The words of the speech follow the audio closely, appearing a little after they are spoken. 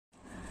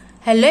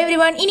Hello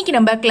everyone, இன்னைக்கு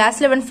நம்ம class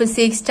 11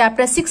 physics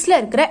chapter 6ல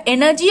இருக்கிற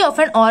energy of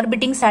an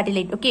orbiting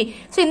satellite. Okay,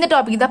 so இந்த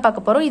டாபிக் தான்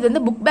பார்க்க போறோம். இது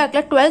வந்து புக் பேக்ல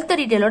 12th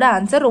டீடைலோட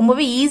ஆன்சர்,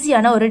 ரொம்பவே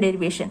ஈஸியான ஒரு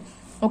டெரிவேஷன்.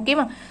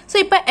 ஓகேவா? சோ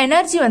இப்போ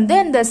எனர்ஜி வந்து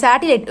அந்த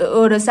சேட்டலைட்,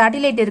 ஒரு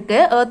சேட்டலைட் இருக்கு,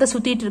 எர்த்தை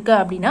சுத்திட்டு இருக்கு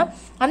அப்படின்னா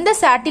அந்த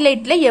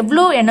சேட்டலைட்ல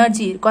எவ்வளவு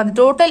எனர்ஜி இருக்கும், அந்த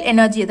டோட்டல்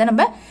எனர்ஜியை தான்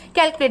நம்ம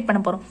கால்குலேட்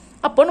பண்ண போறோம்.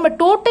 அப்போ நம்ம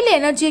டோட்டல்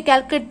எனர்ஜியை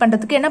கால்குலேட்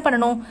பண்றதுக்கு என்ன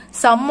பண்ணணும்?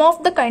 Some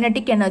of the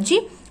kinetic energy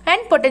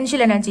and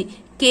potential energy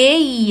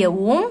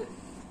கேஇயவும்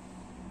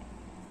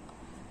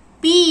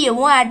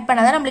பியும் ஆட்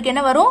பண்ணாதான் நம்மளுக்கு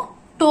என்ன வரும்?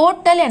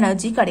 டோட்டல்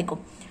எனர்ஜி கிடைக்கும்.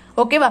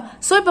 ஓகேவா?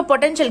 சோ இப்போ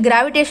பொட்டன்ஷியல்,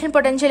 கிராவிடேஷன்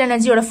பொட்டன்ஷியல்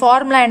எனர்ஜியோட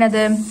ஃபார்முலா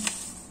என்னது?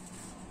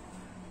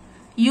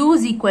 U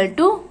is equal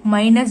to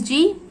minus G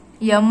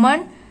m1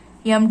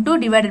 m2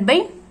 divided by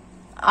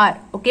R.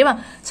 ஓகேவா?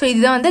 சோ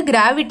இதுதான் வந்து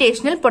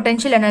கிராவிடேஷனல்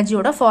பொட்டன்ஷியல்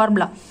எனர்ஜியோட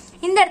ஃபார்முலா.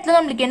 இந்த இடத்துல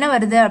நம்மளுக்கு என்ன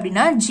வருது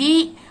அப்படின்னா G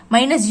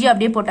minus G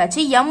அப்படியே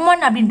போட்டாச்சு.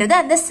 m1 அப்படின்றது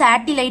அந்த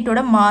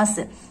சேட்டிலைட்டோட மாஸ்,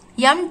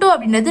 m2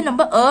 அப்படின்றது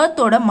நம்ம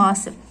எர்த்தோட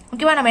மாஸ்.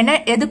 ஓகேவா? நம்ம என்ன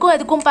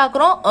எதுக்கும்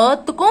பாக்குறோம்?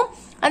 எர்த்துக்கும்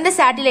அந்த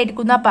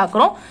சேட்டிலைட்டுக்கும் தான்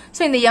பாக்குறோம்.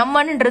 சோ இந்த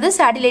m1ன்றது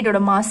சேட்டிலைட்டோட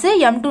மாஸ்,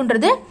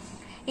 m2ன்றது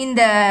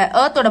இந்த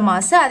எர்த்தோட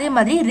மாஸ். அதே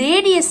மாதிரி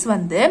ரேடியஸ்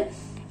வந்து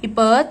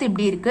இப்போ எர்த்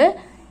இப்படி இருக்கு,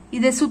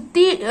 இதை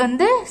சுத்தி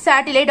வந்து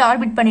சேட்டிலைட்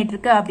ஆர்பிட் பண்ணிட்டு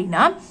இருக்கு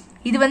அப்படின்னா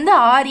இது வந்து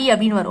RE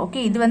அப்படின்னு வரும்.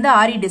 ஓகே, இது வந்து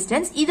RE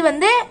டிஸ்டன்ஸ், இது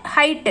வந்து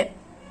ஹைட்.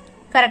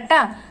 கரெக்டா?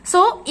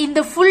 சோ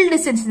இந்த ஃபுல்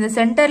டிஸ்டன்ஸ், இந்த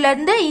சென்டர்ல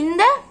இருந்து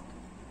இந்த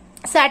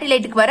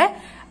சேட்டிலைட்டுக்கு வர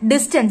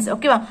டிஸ்டன்ஸ்.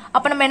 ஓகேவா?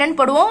 அப்ப நம்ம என்னன்னு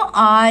போடுவோம்?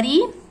 RE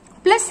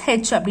பிளஸ்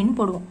H அப்படின்னு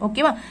போடுவோம்.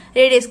 ஓகேவா?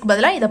 ரேடியஸ்க்கு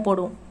பதிலாக இதை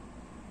போடுவோம்.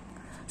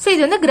 ஸோ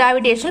இது வந்து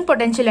கிராவிடேஷனல்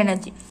பொட்டன்ஷியல்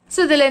எனர்ஜி. ஸோ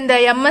இதுல இந்த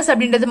MS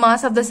அப்படின்றது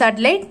mass of the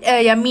satellite,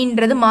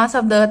 MEன்றது mass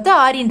of the earth,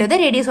 REன்றது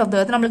radius of the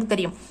earth நம்மளுக்கு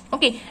தெரியும்.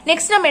 ஓகே,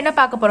 நெக்ஸ்ட் நம்ம என்ன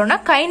பார்க்க போறோம்னா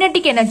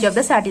kinetic energy of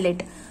the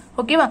satellite.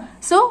 ஓகேவா?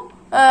 ஸோ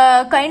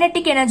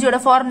கைனடிக் எனர்ஜியோட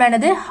ஃபார்முலா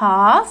என்னது?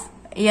 half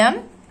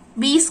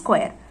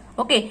mv².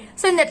 ஓகே,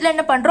 ஸோ இந்த இடத்துல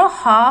என்ன பண்றோம்?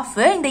 half,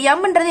 இந்த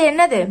mன்றது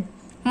என்னது?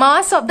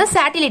 Mass of the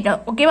satellite.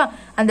 ஓகேவா?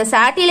 அந்த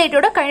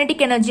சேட்டிலைட்டோட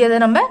கைனடிக் எனர்ஜியை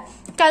நம்ம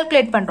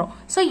கால்குலேட் பண்றோம்.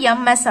 ஸோ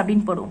MS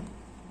அப்படின்னு போடுவோம்.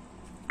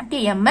 ஓகே,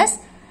 MS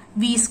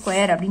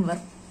v² அப்படின்னு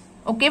வரும்.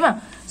 ஓகேவா?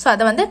 ஸோ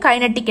அதை வந்து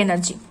கைனடிக்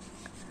எனர்ஜி.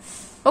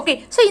 ஓகே,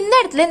 ஸோ இந்த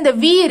இடத்துல இந்த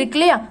V இருக்கு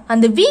இல்லையா,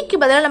 அந்த Vக்கு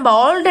பதிலாக நம்ம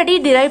ஆல்ரெடி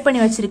டிரைவ் பண்ணி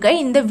வச்சிருக்க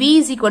இந்த V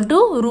is equal to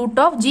root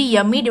of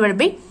GME divided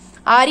by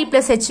RE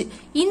plus H.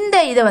 இந்த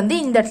இதை வந்து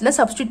இந்த இடத்துல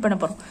சப்ஸ்டியூட் பண்ண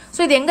போறோம். ஸோ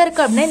இது எங்க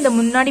இருக்கு அப்படின்னா இந்த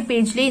முன்னாடி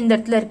பேஜ்லயே இந்த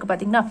இடத்துல இருக்கு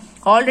பாத்தீங்கன்னா.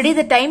 ஆல்ரெடி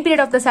இந்த டைம்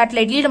பீரியட் ஆஃப் த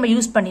சேட்டலைட்லயும் நம்ம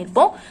யூஸ்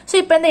பண்ணிருப்போம். ஸோ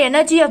இப்போ இந்த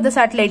எனர்ஜி ஆஃப் த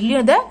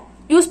சேட்டலைட்லயும் இதை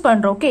யூஸ்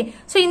பண்றோம். ஓகே,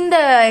 ஸோ இந்த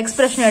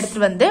எக்ஸ்பிரஷன்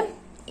எடுத்துட்டு வந்து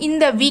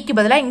இந்த Vக்கு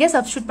பதிலாக இங்க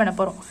சப்ஸ்டியூட் பண்ண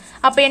போறோம்.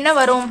 அப்ப என்ன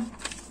வரும்?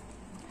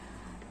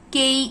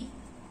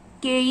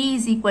 KE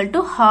is equal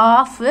to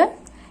half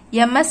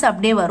MS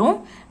அப்படியே வரும்.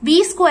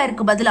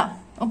 V²க்கு பதிலா,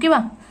 ஓகேவா?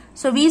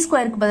 ஸோ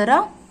V²க்கு பதிலா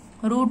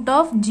root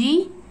of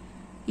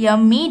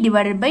GME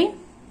divided by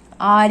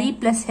RE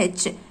plus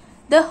H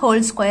the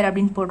whole square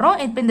அப்படின்னு போடுறோம்.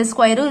 இப்போ இந்த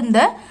ஸ்கொயரும்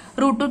இந்த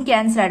ரூட்டும்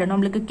கேன்சல் ஆயிடும்.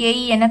 நம்மளுக்கு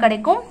KE என்ன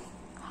கிடைக்கும்?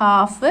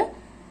 half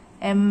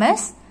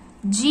MS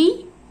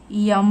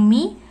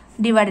GME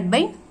divided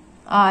by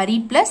RE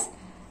plus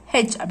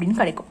H அப்படின்னு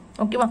கிடைக்கும்.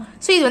 ஓகேவா?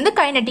 ஸோ இது வந்து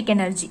kinetic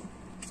energy.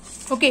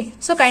 Okay,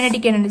 so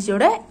kinetic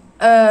எனர்ஜியோட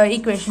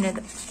equation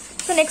இது.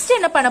 ஸோ நெக்ஸ்ட்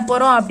என்ன பண்ண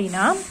போறோம்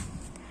அப்படின்னா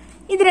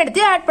இது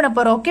எடுத்து ஆட் பண்ண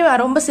போறோம். ஓகேவா?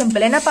 ரொம்ப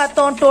சிம்பிள். என்ன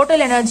பார்த்தோம்?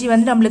 டோட்டல் எனர்ஜி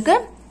வந்து நம்மளுக்கு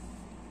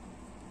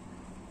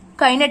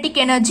kinetic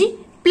energy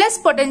plus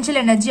potential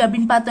energy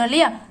அப்படின்னு பார்த்தோம்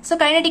இல்லையா? ஸோ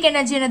கைனடிக்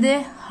எனர்ஜி என்னது?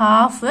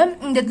 half,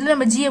 இந்த இடத்துல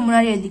நம்ம G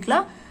முன்னாடி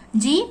எழுதிக்கலாம்,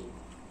 G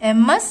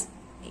MS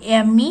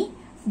ME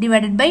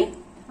divided by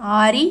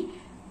RE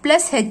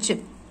plus H.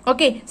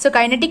 Okay, so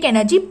kinetic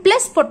energy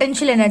plus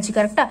potential energy.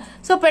 கரெக்டா?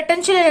 ஸோ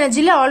பொட்டன்ஷியல்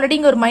எனர்ஜியில் ஆல்ரெடி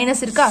இங்கே ஒரு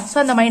மைனஸ் இருக்கா? ஸோ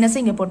அந்த மைனஸ்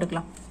இங்கே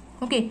போட்டுக்கலாம்.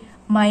 Okay,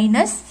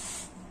 minus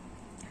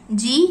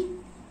G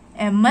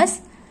MS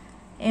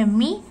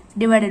ME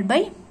divided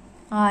by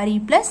RE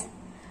plus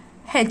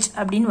H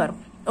அப்படின்னு வரும்.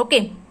 Okay,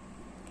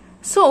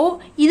 so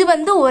இது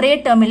வந்து ஒரே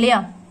டேர்ம் இல்லையா?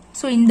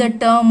 ஸோ இந்த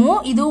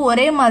டேர்மும் இதுவும்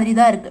ஒரே மாதிரி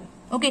தான் இருக்கு.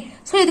 ஓகே,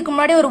 ஸோ இதுக்கு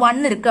முன்னாடி ஒரு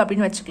 1 இருக்கு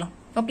அப்படின்னு வச்சுக்கலாம்.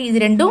 ஓகே, இது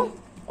ரெண்டும்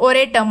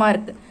ஒரே டேர்மா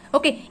இருக்கு.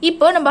 ஓகே,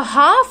 இப்போ நம்ம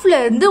ஹாஃப்ல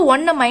இருந்து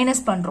 1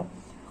 மைனஸ் பண்றோம்.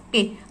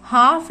 ஓகே,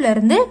 ஹாஃப்ல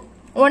இருந்து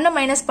 1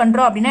 மைனஸ்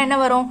பண்றோம் அப்படின்னா என்ன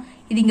வரும்?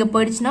 இது இங்க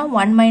போயிடுச்சுன்னா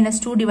 1 minus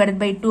 2 divided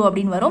by 2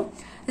 அப்படின்னு வரும்.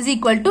 is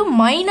equal to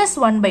minus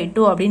 1 by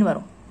 2 அப்படின்னு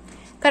வரும்.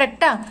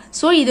 கரெக்டா?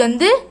 ஸோ இது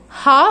வந்து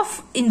ஹாஃப்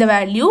இந்த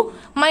வேல்யூ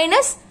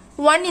மைனஸ்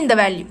 1 இந்த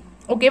வேல்யூ.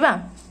 ஓகேவா?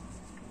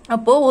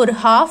 அப்போ ஒரு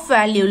ஹாஃப்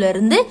வேல்யூல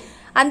இருந்து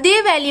அதே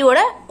வேல்யூவோட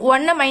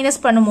 1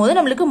 மைனஸ் பண்ணும்போது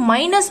நம்மளுக்கு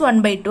minus 1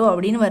 by 2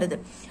 அப்படின்னு வருது.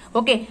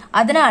 ஓகே,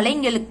 அதனால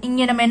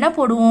இங்க நம்ம என்ன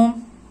போடுவோம்?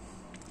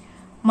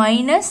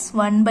 minus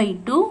 1 by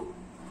 2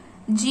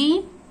 G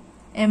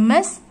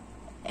MS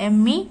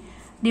ME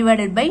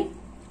divided by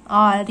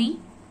RE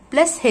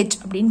plus H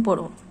அப்படின்னு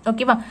போடுவோம்.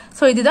 ஓகேவா?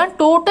 ஸோ இதுதான்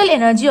total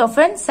energy of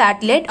an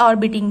satellite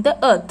orbiting the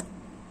earth.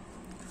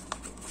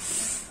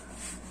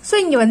 So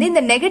இங்க வந்து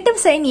இந்த நெகட்டிவ்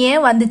சைன்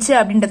ஏன் வந்துச்சு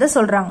அப்படின்றத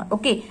சொல்றாங்க.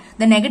 Okay,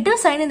 the negative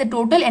sign in the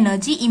total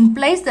energy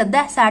implies that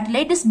the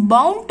satellite is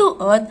bound to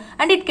earth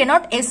and it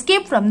cannot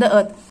escape from the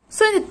earth.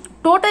 So இந்த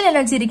total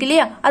energy இருக்கு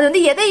இல்லையா, அது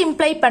வந்து எதை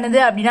இம்ப்ளை பண்ணுது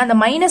அப்படின்னா, அந்த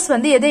மைனஸ்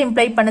வந்து எதை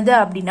இம்ப்ளை பண்ணுது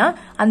அப்படின்னா,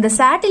 அந்த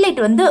சேட்டிலைட்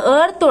வந்து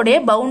எர்த்தோட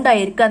பவுண்ட்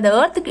ஆயிருக்கு. அந்த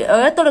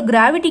எர்த்தோட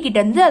கிராவிட்டி கிட்ட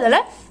இருந்து அதில்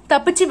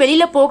தப்பிச்சு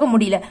வெளியில போக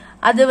முடியல.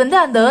 அது வந்து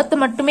அந்த எர்த்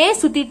மட்டுமே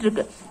சுத்திட்டு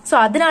இருக்கு. ஸோ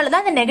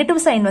அதனாலதான் அந்த நெகட்டிவ்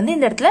சைன் வந்து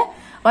இந்த இடத்துல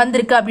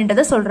வந்திருக்கு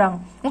அப்படின்றத சொல்றாங்க.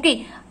 ஓகே,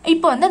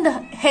 இப்போ வந்து அந்த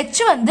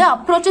ஹெச் வந்து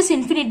அப்ரோச்சஸ்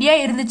இன்ஃபினிட்டியா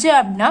இருந்துச்சு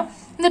அப்படின்னா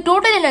இந்த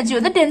டோட்டல் எனர்ஜி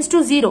வந்து டென்ஸ் டு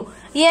 0.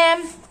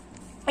 ஏன்?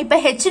 இப்ப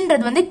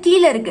ஹெச்ன்றது வந்து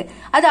கீழே இருக்கு,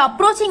 அது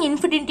அப்ரோச்சிங்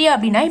இன்ஃபினிட்டி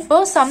அப்படின்னா இப்போ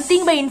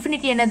சம்திங் பை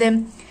இன்ஃபினிட்டி என்னது,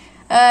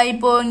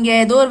 இப்போ இங்க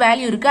ஏதோ ஒரு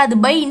வேல்யூ இருக்கு, அது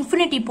பை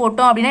இன்ஃபினிட்டி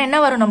போட்டோம் அப்படின்னா என்ன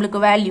வரும்,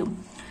 நம்மளுக்கு வேல்யூ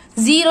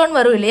 0ன்னு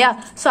வரும் இல்லையா.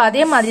 ஸோ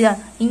அதே மாதிரி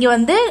தான் இங்க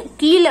வந்து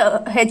கீழே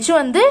ஹெச்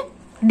வந்து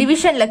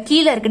டிவிஷன்ல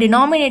கீழே இருக்கு,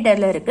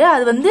 டினாமினேட்டர்ல இருக்கு,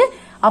 அது வந்து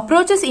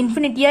அப்ரோச்சஸ்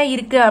இன்ஃபினிட்டியா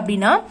இருக்கு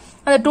அப்படின்னா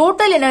அந்த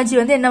டோட்டல் எனர்ஜி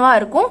வந்து என்னவா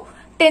இருக்கும்,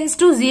 tends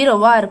to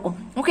 0 இருக்கும்.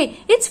 Okay,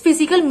 its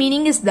physical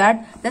meaning is that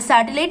the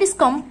satellite is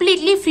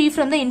completely free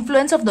from the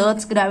influence of the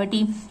Earth's gravity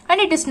and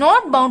it is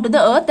not bound to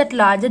the Earth at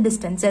larger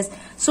distances.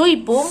 So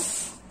இப்போ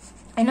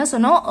என்ன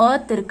சொன்னோம்,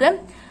 Earth இருக்கு,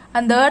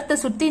 அந்த Earth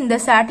சுத்தி இந்த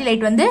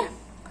satellite வந்து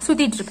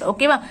சுத்திட்டு இருக்கு.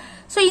 ஓகேவா?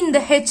 ஸோ இந்த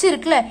ஹெச்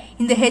இருக்குல்ல,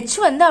 இந்த ஹெச்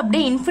வந்து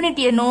அப்படியே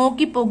இன்ஃபினிட்டியை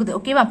நோக்கி போகுது.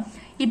 ஓகேவா?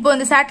 இப்போ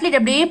இந்த சேட்டலைட்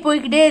அப்படியே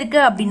போய்கிட்டே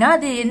இருக்கு அப்படின்னா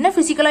அது என்ன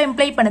பிசிக்கலா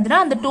இம்ப்ளை பண்ணுதுன்னா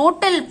அந்த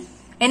டோட்டல்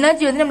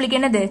எனர்ஜி வந்து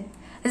நம்மளுக்கு என்னது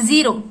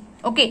 0.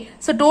 ஓகே,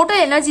 ஸோ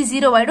டோட்டல் எனர்ஜி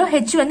 0 ஆயிடும்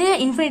ஹெச் வந்து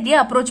இன்ஃபினிட்டியா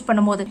அப்ரோச்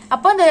பண்ணும்போது.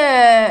 அப்போ அந்த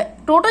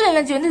டோட்டல்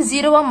எனர்ஜி வந்து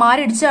 0வா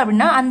மாறிடுச்சு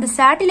அப்படின்னா அந்த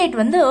சேட்டலைட்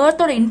வந்து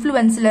எர்த்தோட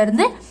இன்ஃபுளுன்ஸ்ல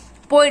இருந்து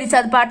போயிடுச்சு,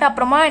 அது பாட்டு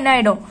அப்புறமா என்ன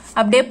ஆயிடும்,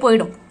 அப்படியே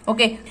போயிடும்.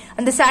 ஓகே,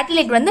 அந்த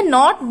சேட்டலைட் வந்து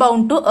not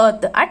bound to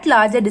earth at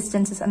larger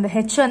distances. அந்த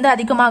ஹெச் வந்து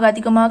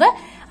அதிகமாக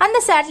அந்த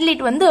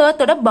சேட்டலைட் வந்து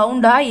எர்த்தோட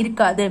பவுண்டா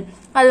இருக்காது,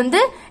 அது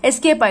வந்து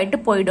எஸ்கேப் ஆயிட்டு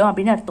போயிடும்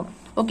அப்படின்னு அர்த்தம்.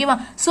 ஓகேவா?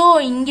 ஸோ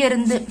இங்க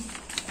இருந்து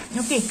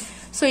ஓகே,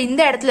 ஸோ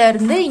இந்த இடத்துல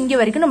இருந்து இங்க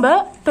வரைக்கும் நம்ம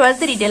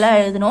 12th டீட்டெயிலாக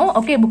எழுதணும்.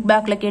 ஓகே, புக்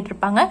பேக்ல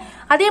கேட்டிருப்பாங்க.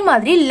 அதே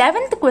மாதிரி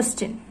 11th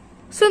கொஸ்டின்.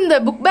 ஸோ இந்த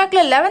புக்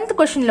பேக்ல 11th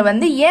கொஸ்டின்ல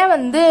வந்து ஏன்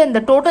வந்து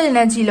இந்த டோட்டல்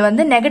எனர்ஜியில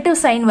வந்து நெகட்டிவ்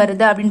சைன்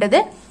வருது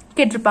அப்படின்றது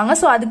கேட்டிருப்பாங்க.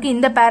 ஸோ அதுக்கு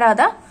இந்த பேரா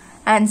தான்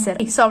ஆன்சர்.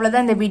 ஸோ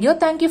அவ்வளோதான் இந்த வீடியோ.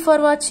 தேங்க்யூ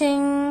ஃபார்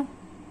வாட்சிங்.